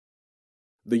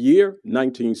The year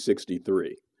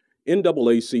 1963.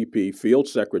 NAACP Field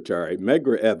Secretary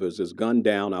Medgar Evers is gunned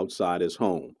down outside his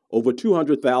home. Over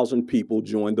 200,000 people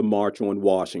joined the March on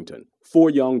Washington. 4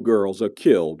 young girls are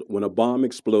killed when a bomb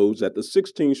explodes at the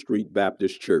 16th Street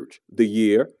Baptist Church. The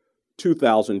year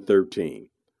 2013.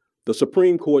 The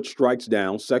Supreme Court strikes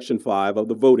down Section 5 of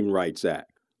the Voting Rights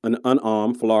Act. An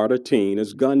unarmed Florida teen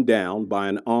is gunned down by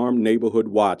an armed neighborhood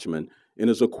watchman and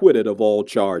is acquitted of all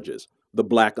charges. The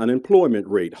black unemployment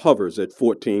rate hovers at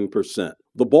 14%.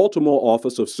 The Baltimore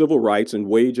Office of Civil Rights and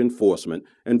Wage Enforcement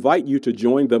invite you to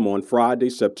join them on Friday,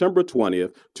 September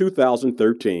 20th,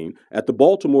 2013 at the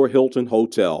Baltimore Hilton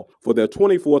Hotel for their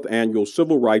 24th annual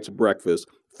Civil Rights Breakfast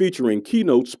featuring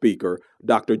keynote speaker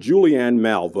Dr. Julianne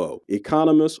Malveaux,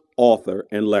 economist, author,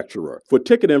 and lecturer. For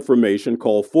ticket information,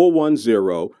 call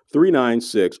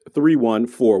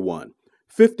 410-396-3141.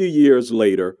 50 years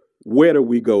later, where do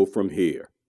we go from here?